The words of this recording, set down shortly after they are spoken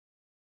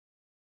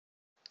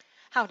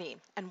Howdy,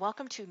 and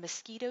welcome to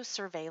Mosquito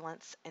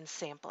Surveillance and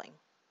Sampling.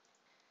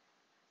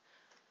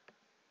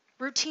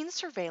 Routine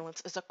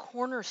surveillance is a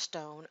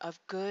cornerstone of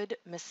good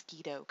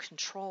mosquito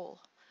control.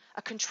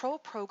 A control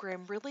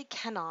program really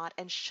cannot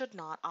and should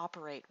not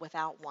operate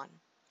without one.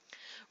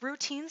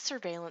 Routine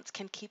surveillance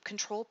can keep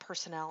control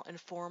personnel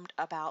informed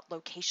about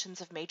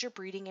locations of major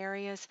breeding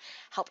areas,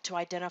 help to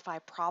identify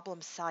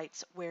problem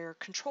sites where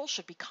control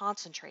should be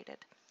concentrated.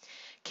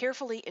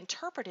 Carefully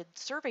interpreted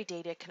survey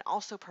data can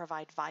also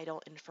provide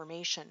vital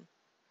information.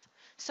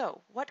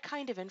 So, what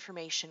kind of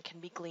information can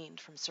be gleaned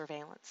from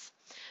surveillance?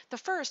 The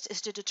first is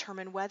to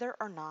determine whether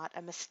or not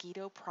a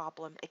mosquito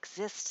problem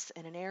exists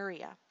in an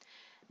area.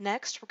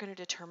 Next, we're going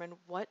to determine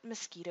what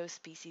mosquito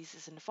species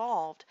is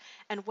involved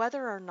and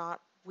whether or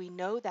not we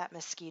know that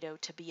mosquito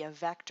to be a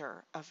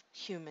vector of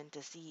human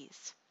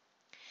disease.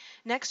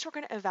 Next, we're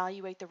going to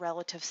evaluate the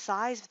relative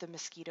size of the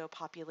mosquito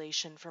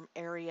population from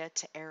area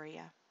to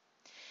area.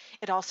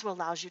 It also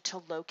allows you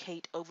to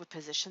locate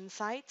oviposition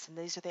sites, and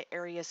these are the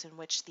areas in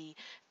which the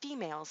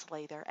females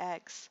lay their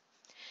eggs.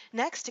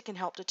 Next, it can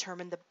help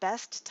determine the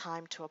best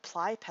time to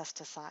apply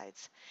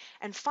pesticides.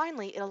 And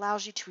finally, it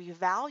allows you to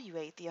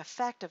evaluate the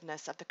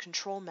effectiveness of the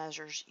control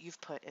measures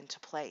you've put into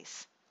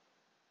place.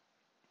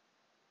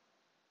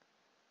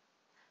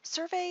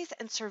 Surveys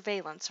and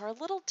surveillance are a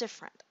little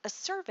different. A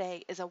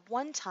survey is a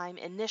one-time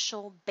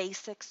initial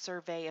basic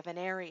survey of an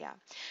area.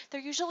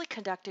 They're usually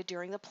conducted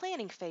during the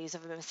planning phase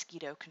of a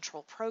mosquito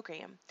control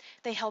program.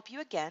 They help you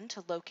again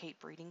to locate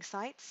breeding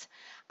sites,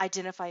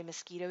 identify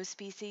mosquito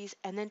species,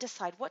 and then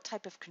decide what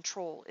type of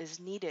control is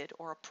needed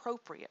or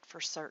appropriate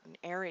for certain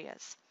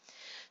areas.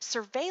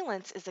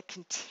 Surveillance is a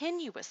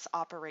continuous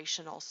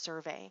operational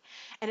survey,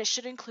 and it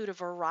should include a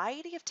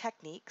variety of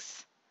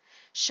techniques,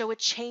 show a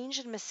change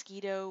in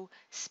mosquito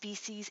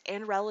species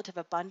and relative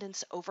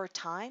abundance over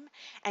time,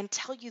 and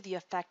tell you the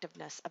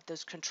effectiveness of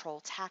those control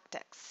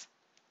tactics.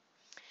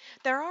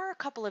 There are a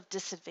couple of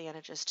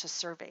disadvantages to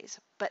surveys,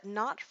 but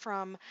not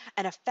from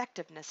an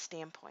effectiveness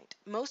standpoint.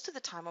 Most of the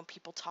time when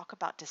people talk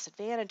about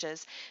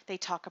disadvantages, they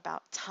talk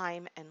about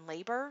time and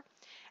labor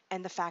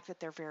and the fact that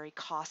they're very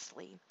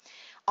costly.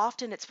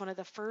 Often it's one of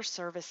the first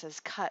services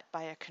cut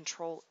by a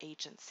control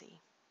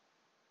agency.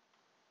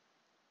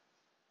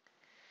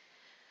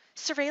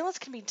 Surveillance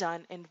can be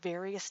done in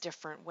various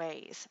different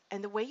ways,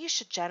 and the way you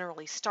should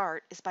generally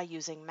start is by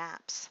using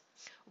maps.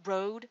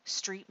 Road,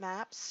 street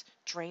maps,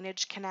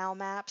 drainage canal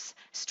maps,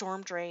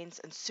 storm drains,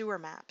 and sewer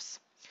maps.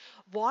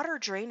 Water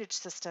drainage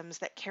systems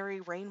that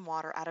carry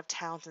rainwater out of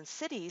towns and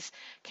cities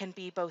can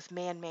be both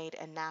man-made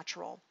and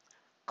natural.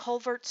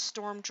 Culverts,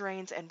 storm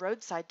drains, and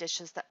roadside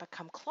ditches that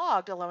become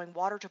clogged, allowing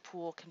water to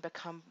pool, can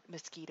become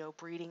mosquito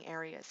breeding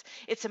areas.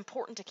 It's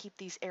important to keep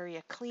these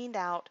areas cleaned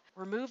out,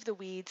 remove the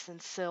weeds and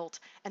silt,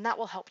 and that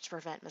will help to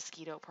prevent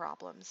mosquito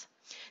problems.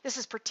 This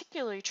is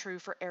particularly true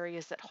for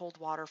areas that hold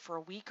water for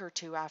a week or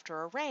two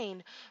after a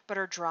rain, but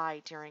are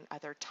dry during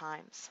other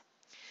times.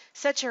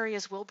 Such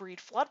areas will breed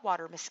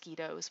floodwater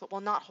mosquitoes, but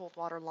will not hold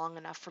water long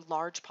enough for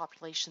large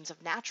populations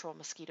of natural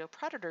mosquito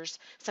predators,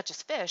 such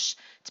as fish,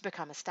 to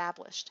become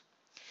established.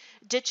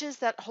 Ditches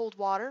that hold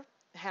water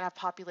have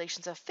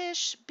populations of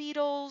fish,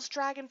 beetles,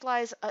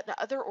 dragonflies, and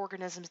other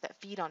organisms that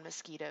feed on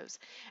mosquitoes,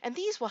 and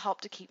these will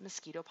help to keep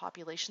mosquito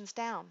populations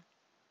down.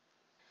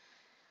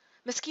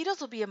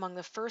 Mosquitoes will be among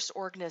the first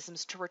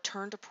organisms to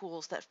return to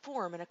pools that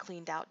form in a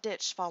cleaned out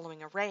ditch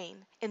following a rain.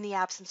 In the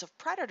absence of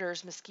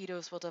predators,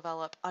 mosquitoes will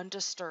develop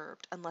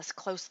undisturbed unless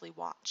closely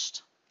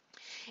watched.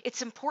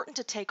 It's important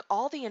to take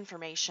all the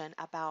information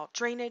about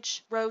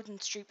drainage, road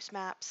and streets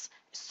maps,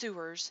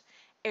 sewers,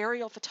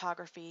 aerial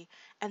photography,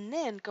 and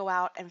then go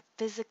out and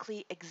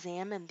physically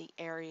examine the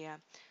area.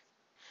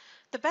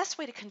 The best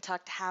way to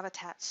conduct a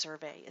habitat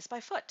survey is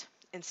by foot,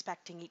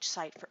 inspecting each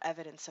site for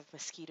evidence of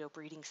mosquito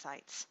breeding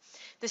sites.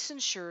 This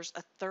ensures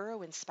a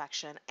thorough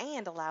inspection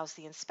and allows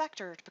the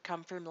inspector to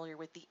become familiar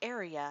with the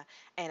area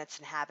and its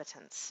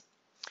inhabitants.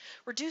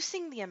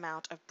 Reducing the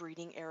amount of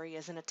breeding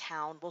areas in a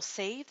town will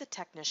save the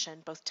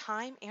technician both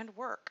time and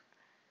work.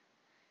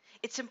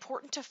 It's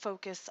important to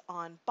focus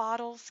on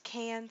bottles,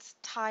 cans,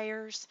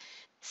 tires,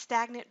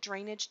 stagnant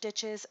drainage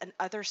ditches, and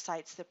other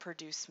sites that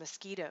produce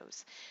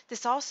mosquitoes.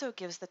 This also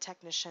gives the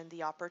technician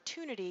the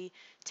opportunity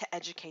to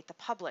educate the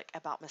public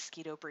about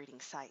mosquito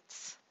breeding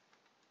sites.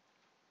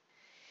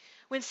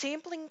 When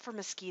sampling for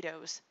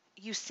mosquitoes,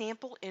 you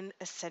sample in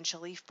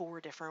essentially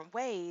 4 different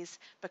ways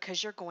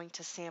because you're going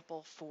to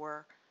sample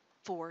for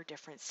 4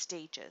 different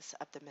stages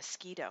of the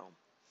mosquito.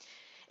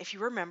 If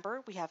you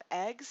remember, we have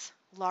eggs,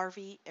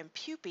 larvae, and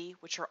pupae,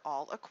 which are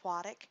all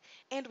aquatic,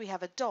 and we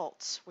have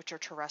adults, which are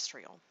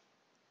terrestrial.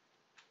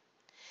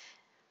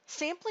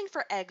 Sampling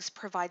for eggs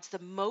provides the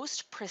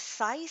most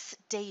precise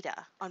data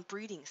on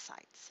breeding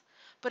sites,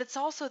 but it's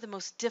also the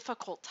most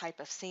difficult type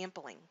of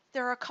sampling.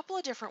 There are a couple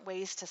of different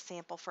ways to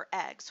sample for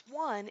eggs.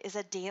 One is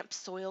a damp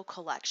soil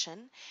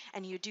collection,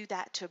 and you do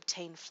that to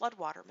obtain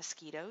floodwater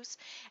mosquitoes,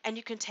 and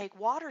you can take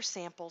water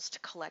samples to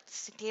collect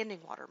standing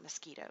water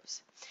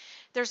mosquitoes.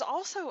 There's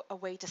also a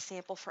way to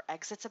sample for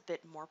eggs that's a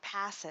bit more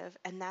passive,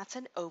 and that's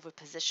an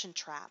oviposition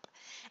trap.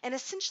 And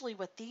essentially,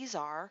 what these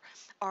are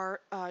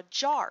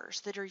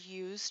jars that are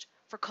used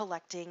for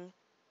collecting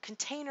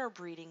container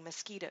breeding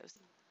mosquitoes,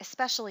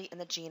 especially in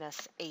the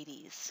genus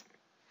Aedes.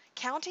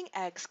 Counting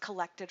eggs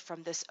collected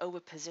from this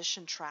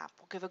oviposition trap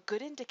will give a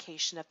good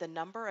indication of the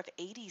number of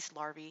Aedes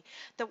larvae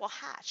that will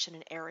hatch in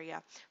an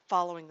area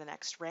following the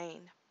next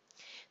rain.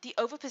 The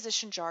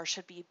oviposition jar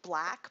should be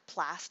black,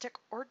 plastic,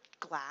 or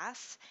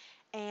glass,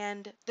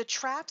 and the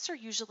traps are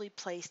usually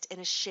placed in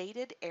a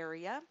shaded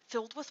area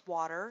filled with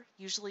water,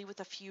 usually with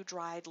a few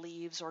dried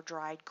leaves or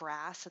dried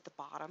grass at the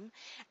bottom,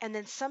 and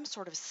then some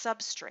sort of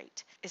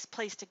substrate is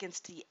placed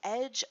against the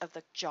edge of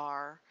the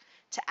jar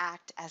to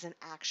act as an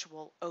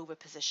actual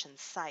oviposition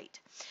site.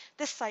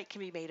 This site can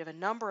be made of a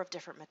number of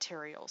different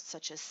materials,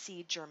 such as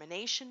seed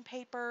germination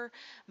paper,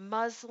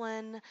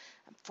 muslin,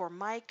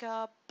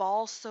 formica,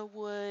 balsa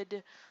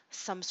wood,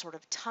 some sort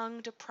of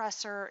tongue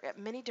depressor,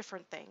 many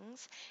different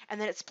things,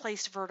 and then it's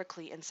placed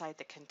vertically inside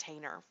the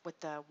container with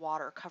the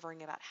water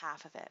covering about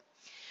half of it.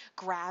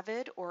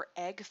 Gravid or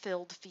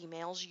egg-filled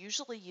females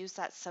usually use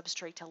that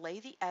substrate to lay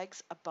the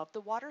eggs above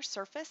the water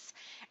surface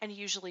and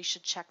usually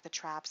should check the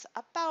traps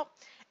about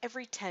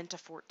every 10 to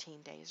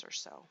 14 days or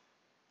so.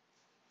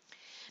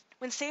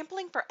 When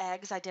sampling for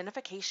eggs,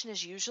 identification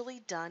is usually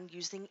done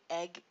using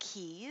egg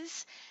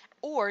keys,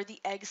 or the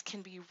eggs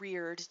can be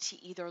reared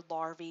to either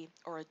larvae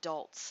or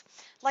adults.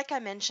 Like I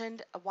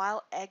mentioned,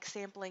 while egg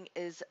sampling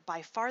is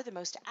by far the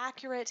most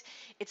accurate,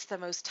 it's the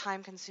most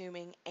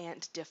time-consuming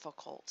and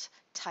difficult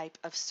type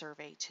of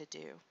survey to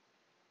do.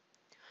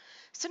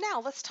 So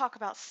now let's talk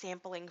about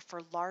sampling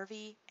for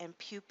larvae and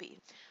pupae.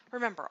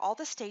 Remember, all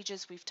the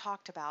stages we've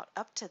talked about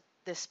up to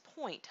this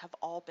point have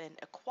all been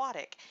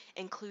aquatic,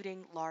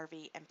 including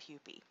larvae and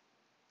pupae.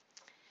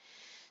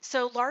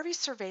 So larvae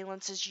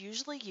surveillance is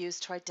usually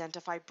used to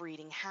identify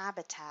breeding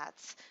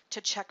habitats,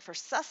 to check for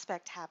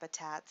suspect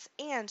habitats,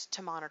 and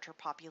to monitor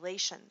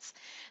populations.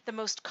 The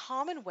most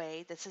common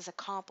way this is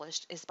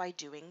accomplished is by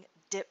doing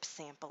dip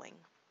sampling.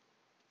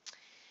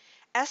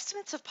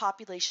 Estimates of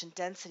population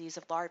densities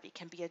of larvae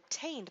can be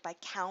obtained by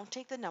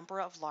counting the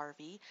number of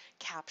larvae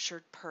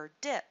captured per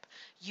dip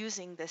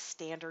using this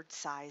standard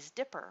size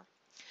dipper.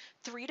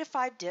 3 to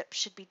 5 dips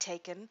should be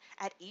taken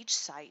at each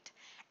site,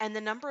 and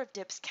the number of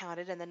dips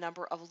counted and the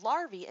number of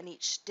larvae in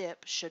each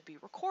dip should be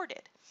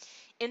recorded.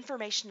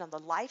 Information on the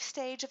life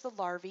stage of the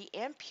larvae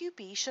and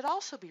pupae should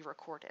also be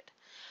recorded.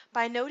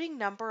 By noting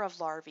number of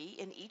larvae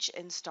in each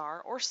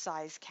instar or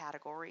size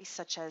category,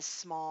 such as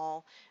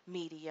small,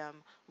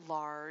 medium,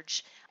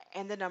 large,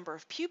 and the number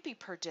of pupae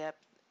per dip,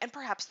 and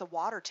perhaps the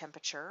water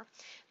temperature,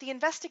 the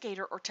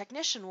investigator or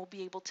technician will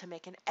be able to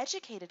make an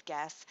educated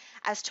guess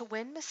as to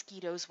when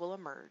mosquitoes will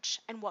emerge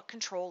and what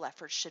control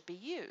efforts should be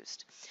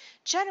used.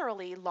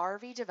 Generally,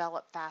 larvae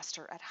develop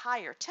faster at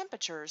higher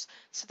temperatures,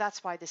 so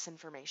that's why this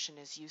information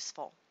is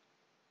useful.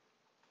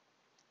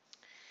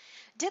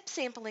 Dip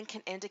sampling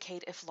can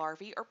indicate if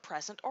larvae are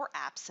present or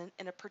absent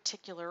in a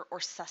particular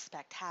or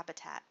suspect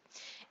habitat.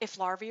 If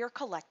larvae are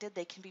collected,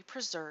 they can be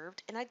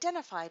preserved and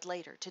identified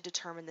later to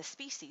determine the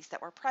species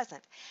that were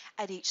present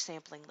at each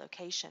sampling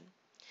location.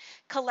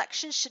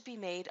 Collections should be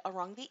made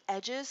along the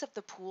edges of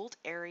the pooled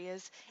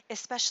areas,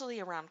 especially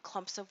around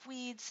clumps of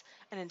weeds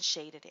and in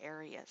shaded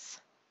areas.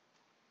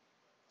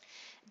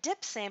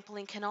 Dip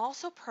sampling can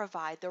also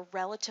provide the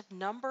relative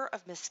number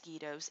of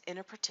mosquitoes in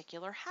a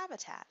particular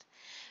habitat.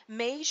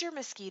 Major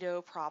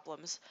mosquito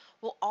problems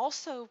will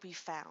also be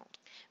found.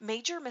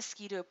 Major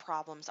mosquito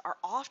problems are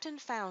often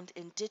found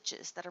in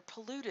ditches that are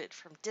polluted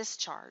from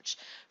discharge,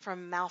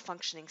 from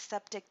malfunctioning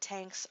septic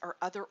tanks, or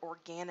other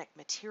organic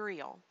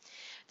material.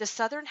 The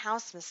southern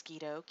house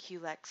mosquito,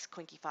 Culex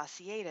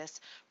quinquefasciatus,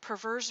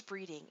 prefers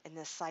breeding in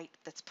the site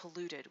that's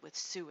polluted with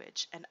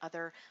sewage and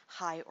other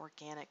high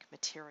organic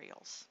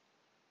materials.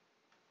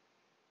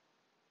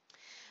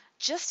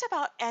 Just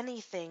about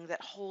anything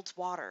that holds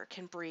water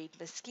can breed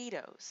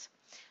mosquitoes.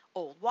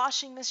 Old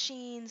washing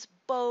machines,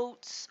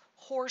 boats,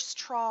 horse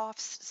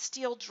troughs,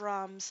 steel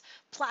drums,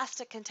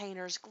 plastic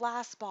containers,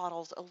 glass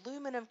bottles,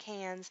 aluminum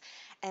cans,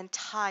 and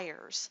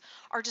tires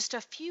are just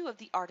a few of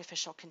the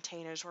artificial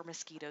containers where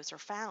mosquitoes are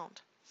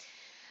found.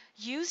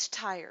 Used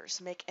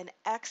tires make an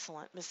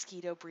excellent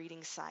mosquito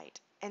breeding site,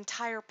 and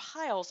tire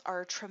piles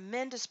are a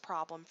tremendous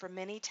problem for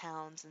many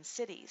towns and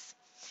cities.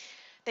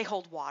 They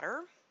hold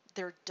water,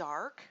 they're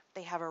dark,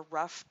 they have a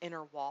rough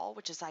inner wall,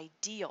 which is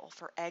ideal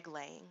for egg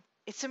laying.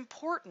 It's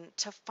important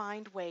to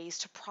find ways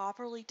to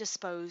properly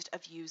dispose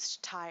of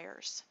used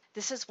tires.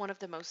 This is one of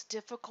the most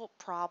difficult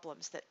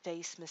problems that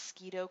face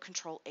mosquito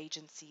control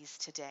agencies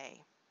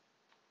today.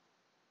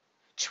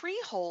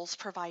 Tree holes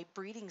provide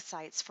breeding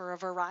sites for a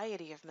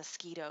variety of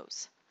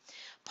mosquitoes.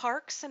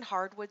 Parks and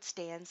hardwood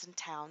stands in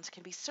towns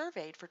can be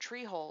surveyed for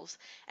tree holes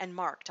and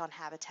marked on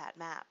habitat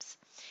maps.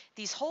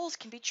 These holes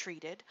can be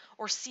treated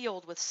or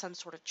sealed with some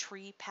sort of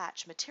tree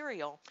patch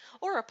material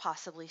or are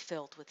possibly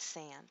filled with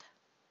sand.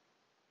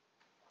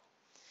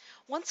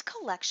 Once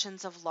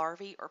collections of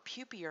larvae or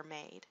pupae are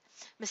made,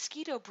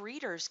 mosquito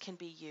breeders can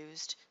be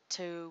used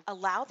to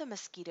allow the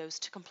mosquitoes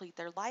to complete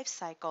their life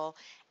cycle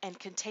and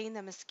contain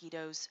the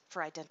mosquitoes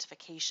for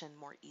identification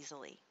more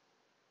easily.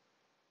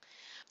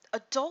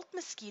 Adult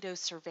mosquito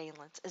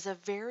surveillance is a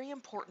very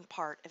important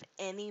part of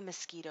any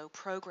mosquito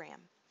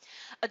program.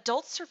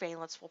 Adult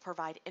surveillance will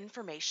provide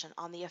information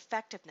on the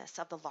effectiveness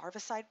of the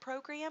larvicide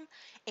program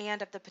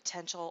and of the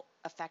potential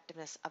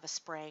effectiveness of a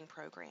spraying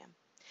program.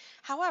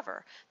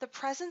 However, the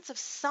presence of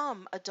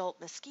some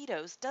adult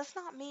mosquitoes does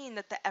not mean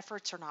that the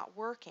efforts are not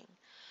working.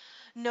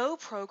 No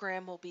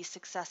program will be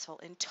successful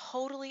in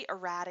totally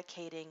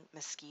eradicating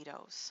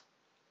mosquitoes.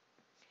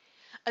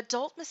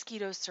 Adult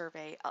mosquito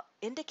survey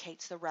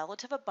indicates the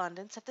relative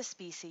abundance of the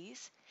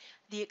species,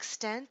 the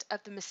extent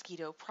of the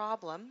mosquito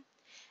problem,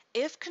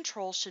 if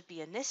control should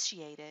be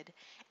initiated,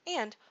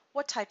 and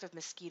what type of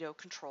mosquito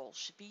control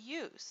should be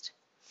used.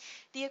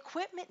 The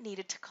equipment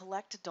needed to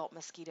collect adult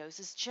mosquitoes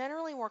is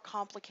generally more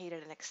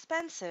complicated and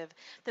expensive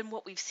than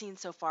what we've seen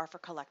so far for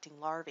collecting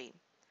larvae.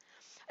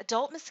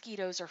 Adult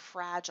mosquitoes are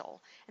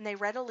fragile and they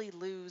readily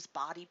lose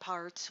body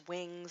parts,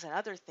 wings, and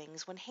other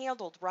things when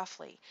handled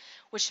roughly,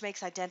 which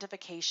makes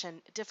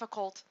identification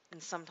difficult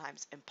and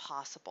sometimes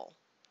impossible.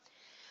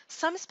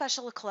 Some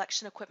special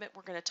collection equipment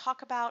we're going to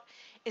talk about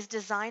is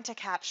designed to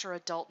capture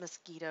adult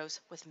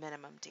mosquitoes with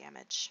minimum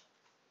damage.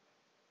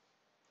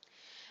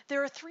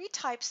 There are three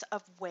types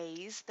of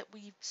ways that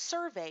we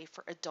survey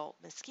for adult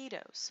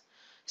mosquitoes: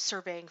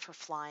 surveying for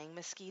flying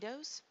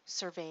mosquitoes,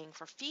 surveying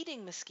for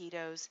feeding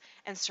mosquitoes,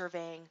 and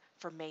surveying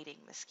for mating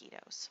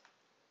mosquitoes.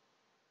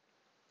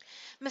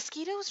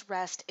 Mosquitoes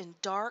rest in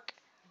dark,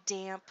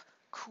 damp,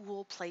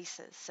 cool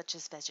places such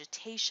as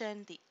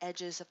vegetation, the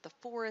edges of the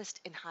forest,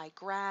 in high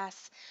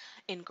grass,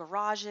 in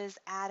garages,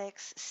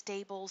 attics,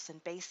 stables,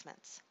 and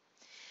basements.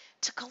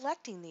 To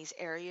collecting these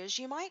areas,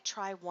 you might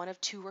try one of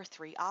two or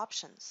three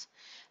options.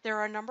 There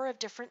are a number of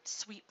different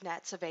sweep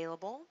nets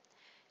available.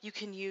 You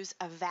can use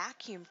a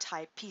vacuum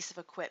type piece of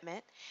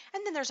equipment,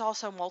 and then there's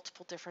also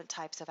multiple different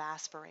types of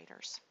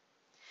aspirators.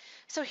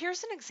 So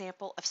here's an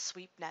example of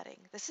sweep netting.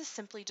 This is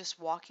simply just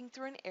walking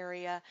through an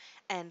area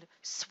and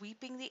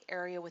sweeping the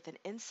area with an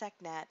insect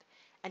net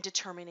and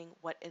determining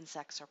what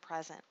insects are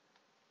present.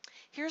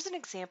 Here's an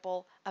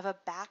example of a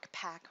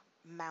backpack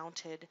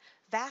mounted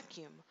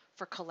vacuum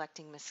for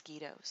collecting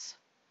mosquitoes.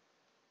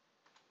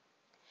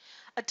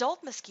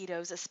 Adult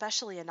mosquitoes,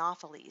 especially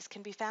Anopheles,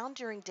 can be found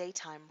during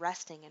daytime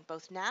resting in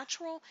both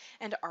natural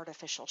and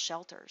artificial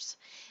shelters.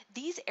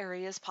 These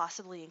areas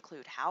possibly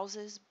include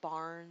houses,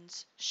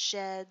 barns,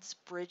 sheds,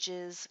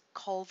 bridges,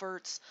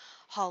 culverts,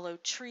 hollow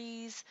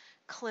trees,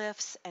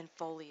 cliffs, and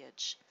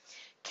foliage.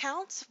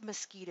 Counts of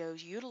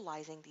mosquitoes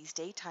utilizing these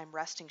daytime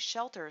resting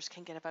shelters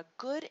can give a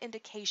good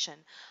indication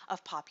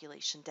of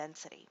population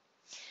density.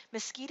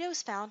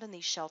 Mosquitoes found in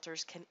these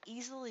shelters can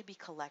easily be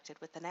collected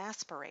with an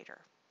aspirator.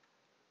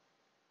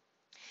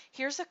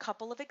 Here's a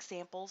couple of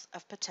examples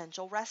of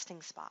potential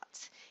resting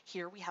spots.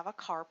 Here we have a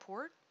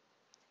carport.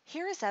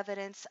 Here is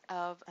evidence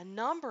of a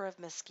number of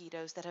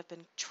mosquitoes that have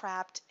been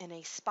trapped in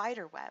a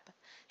spider web.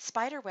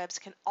 Spider webs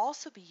can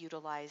also be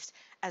utilized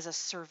as a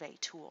survey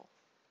tool.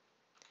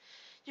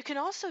 You can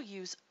also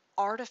use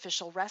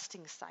artificial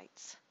resting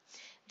sites.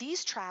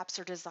 These traps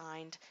are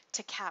designed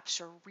to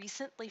capture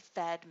recently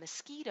fed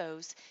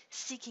mosquitoes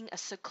seeking a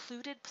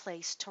secluded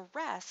place to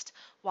rest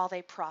while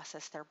they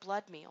process their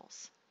blood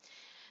meals.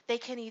 They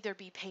can either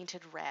be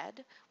painted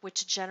red,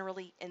 which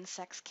generally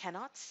insects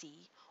cannot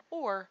see,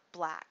 or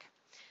black.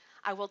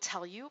 I will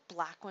tell you,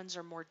 black ones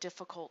are more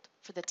difficult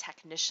for the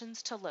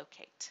technicians to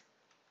locate.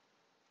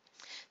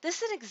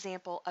 This is an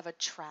example of a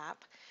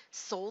trap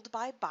sold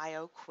by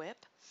BioQuip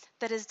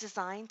that is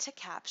designed to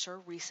capture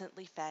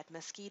recently fed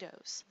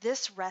mosquitoes.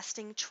 This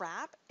resting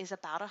trap is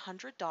about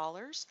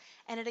 $100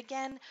 and it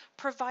again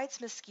provides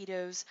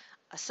mosquitoes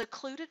a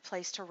secluded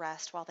place to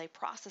rest while they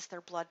process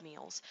their blood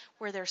meals,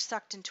 where they're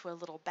sucked into a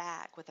little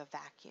bag with a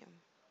vacuum.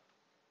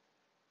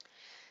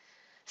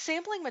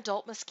 Sampling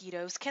adult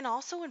mosquitoes can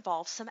also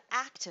involve some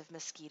active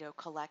mosquito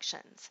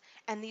collections,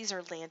 and these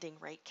are landing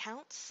rate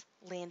counts,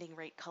 landing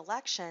rate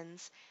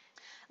collections.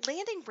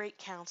 Landing rate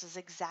counts is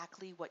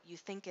exactly what you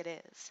think it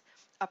is.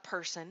 A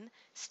person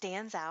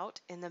stands out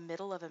in the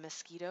middle of a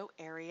mosquito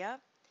area,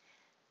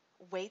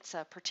 waits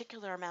a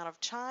particular amount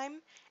of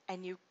time,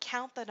 and you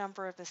count the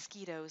number of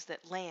mosquitoes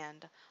that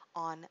land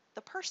on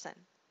the person.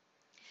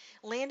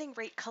 Landing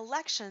rate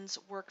collections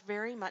work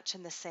very much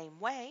in the same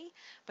way,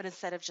 but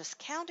instead of just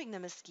counting the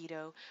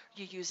mosquito,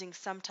 you're using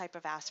some type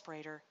of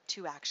aspirator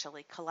to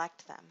actually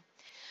collect them.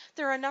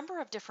 There are a number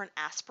of different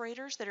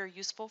aspirators that are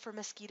useful for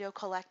mosquito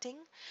collecting.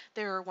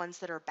 There are ones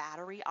that are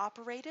battery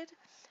operated,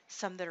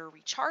 some that are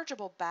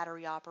rechargeable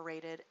battery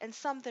operated, and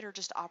some that are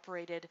just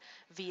operated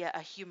via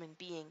a human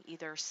being,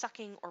 either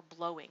sucking or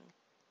blowing.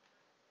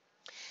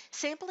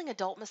 Sampling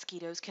adult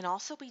mosquitoes can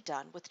also be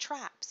done with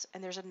traps,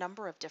 and there's a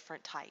number of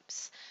different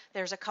types.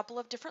 There's a couple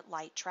of different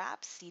light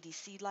traps,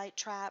 CDC light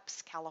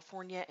traps,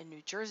 California and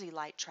New Jersey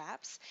light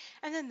traps,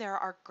 and then there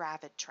are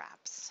gravid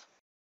traps.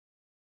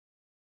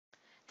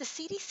 The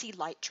CDC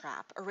light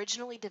trap,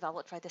 originally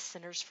developed by the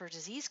Centers for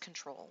Disease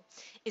Control,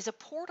 is a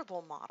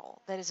portable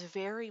model that is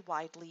very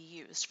widely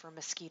used for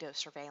mosquito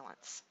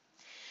surveillance.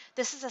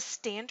 This is a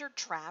standard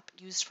trap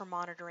used for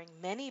monitoring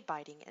many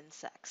biting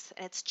insects,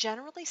 and it's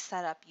generally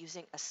set up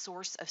using a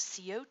source of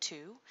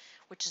CO2,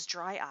 which is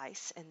dry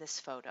ice in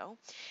this photo,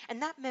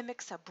 and that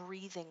mimics a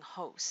breathing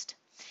host.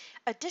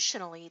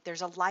 Additionally,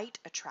 there's a light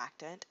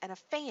attractant and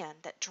a fan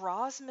that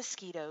draws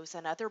mosquitoes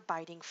and other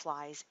biting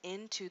flies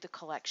into the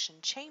collection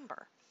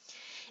chamber.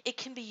 It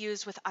can be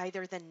used with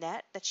either the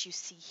net that you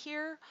see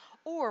here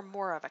or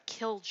more of a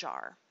kill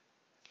jar.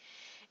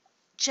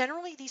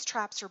 Generally, these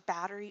traps are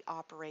battery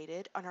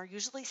operated and are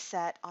usually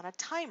set on a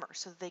timer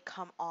so that they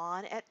come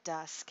on at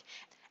dusk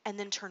and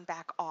then turn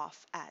back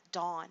off at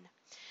dawn.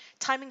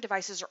 Timing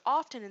devices are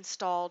often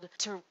installed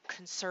to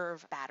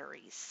conserve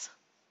batteries.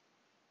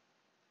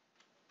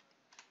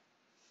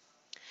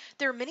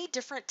 There are many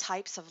different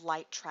types of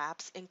light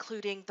traps,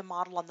 including the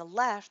model on the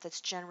left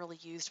that's generally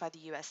used by the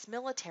U.S.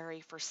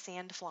 military for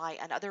sandfly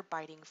and other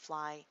biting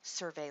fly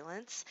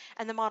surveillance,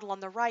 and the model on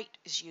the right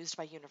is used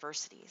by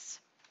universities.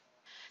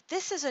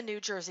 This is a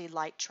New Jersey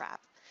light trap.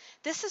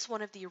 This is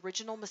one of the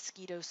original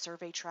mosquito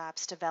survey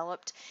traps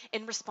developed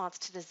in response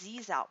to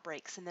disease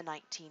outbreaks in the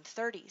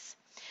 1930s.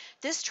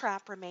 This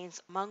trap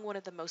remains among one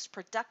of the most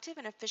productive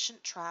and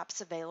efficient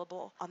traps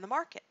available on the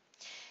market.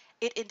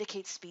 It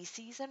indicates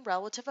species and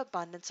relative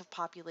abundance of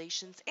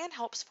populations and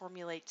helps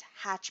formulate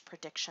hatch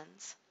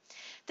predictions.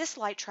 This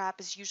light trap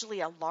is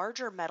usually a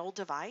larger metal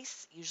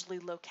device, usually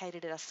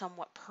located at a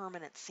somewhat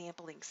permanent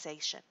sampling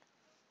station.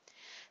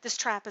 This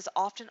trap is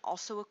often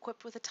also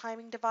equipped with a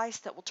timing device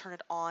that will turn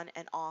it on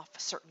and off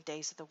certain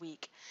days of the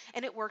week,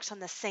 and it works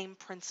on the same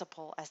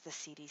principle as the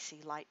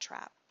CDC light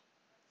trap.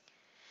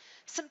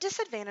 Some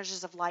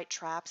disadvantages of light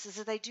traps is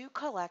that they do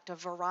collect a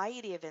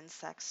variety of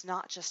insects,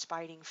 not just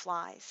biting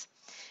flies.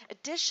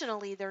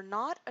 Additionally, they're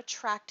not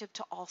attractive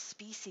to all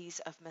species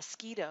of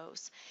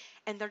mosquitoes,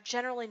 and they're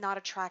generally not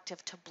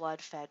attractive to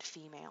blood-fed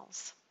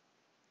females.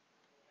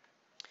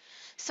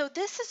 So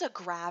this is a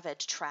gravid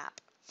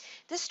trap.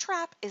 This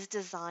trap is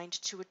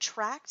designed to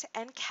attract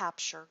and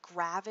capture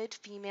gravid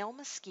female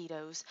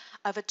mosquitoes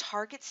of a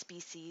target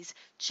species,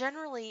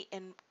 generally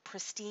in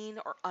pristine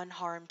or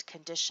unharmed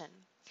condition.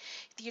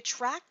 The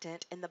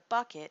attractant in the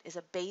bucket is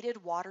a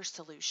baited water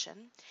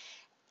solution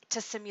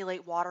to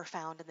simulate water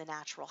found in the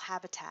natural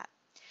habitat.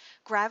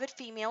 Gravid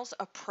females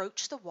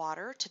approach the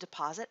water to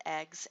deposit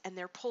eggs, and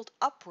they're pulled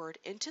upward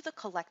into the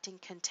collecting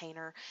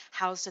container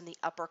housed in the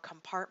upper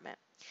compartment.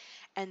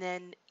 And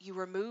then you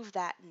remove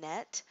that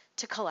net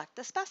to collect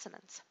the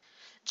specimens.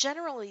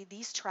 Generally,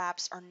 these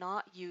traps are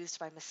not used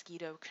by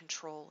mosquito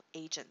control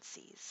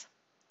agencies.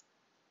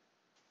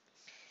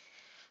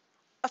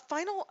 A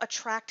final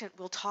attractant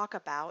we'll talk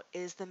about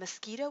is the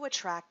mosquito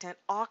attractant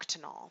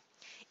octanol.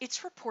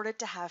 It's reported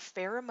to have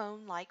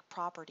pheromone-like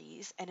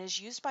properties and is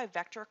used by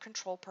vector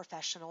control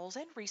professionals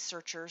and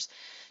researchers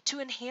to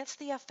enhance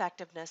the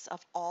effectiveness of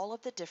all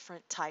of the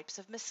different types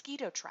of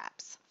mosquito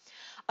traps.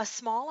 A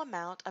small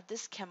amount of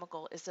this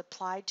chemical is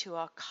applied to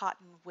a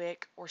cotton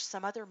wick or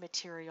some other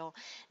material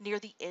near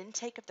the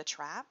intake of the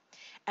trap,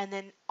 and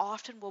then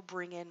often will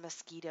bring in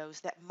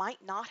mosquitoes that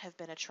might not have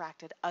been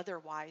attracted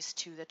otherwise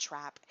to the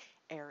trap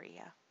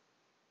area.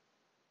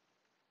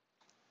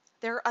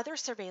 There are other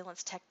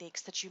surveillance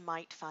techniques that you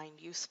might find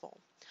useful.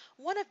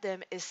 One of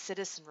them is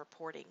citizen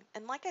reporting,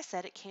 and like I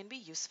said, it can be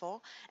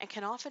useful and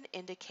can often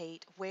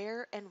indicate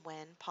where and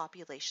when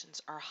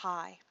populations are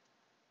high.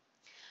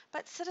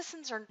 But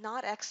citizens are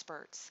not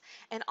experts,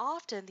 and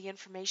often the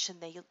information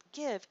they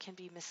give can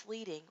be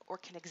misleading or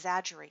can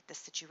exaggerate the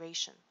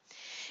situation.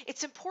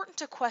 It's important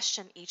to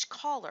question each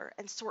caller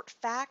and sort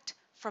fact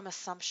from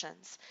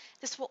assumptions.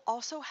 This will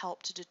also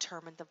help to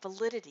determine the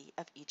validity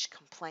of each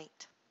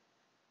complaint.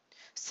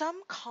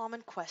 Some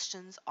common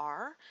questions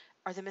are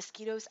the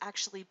mosquitoes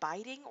actually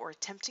biting or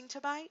attempting to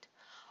bite?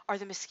 Are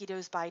the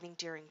mosquitoes biting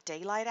during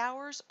daylight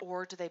hours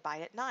or do they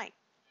bite at night?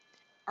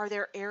 Are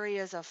there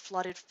areas of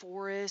flooded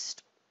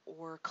forest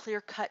or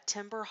clear-cut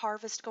timber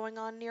harvest going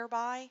on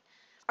nearby?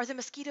 Are the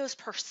mosquitoes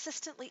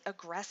persistently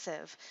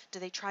aggressive? Do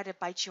they try to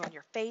bite you on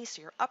your face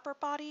or your upper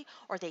body,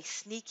 or are they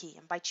sneaky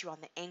and bite you on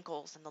the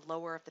ankles and the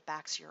lower of the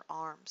backs of your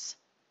arms?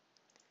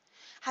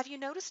 Have you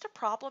noticed a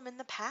problem in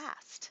the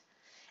past?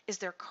 Is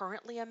there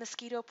currently a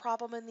mosquito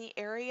problem in the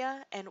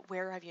area, and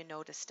where have you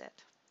noticed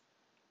it?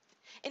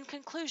 In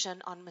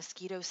conclusion on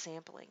mosquito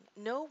sampling,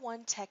 no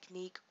one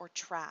technique or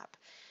trap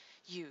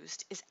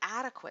used is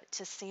adequate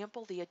to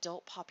sample the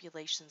adult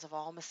populations of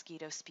all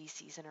mosquito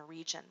species in a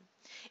region.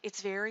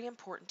 It's very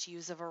important to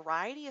use a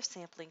variety of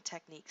sampling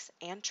techniques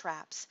and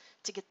traps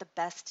to get the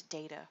best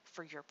data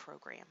for your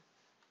program.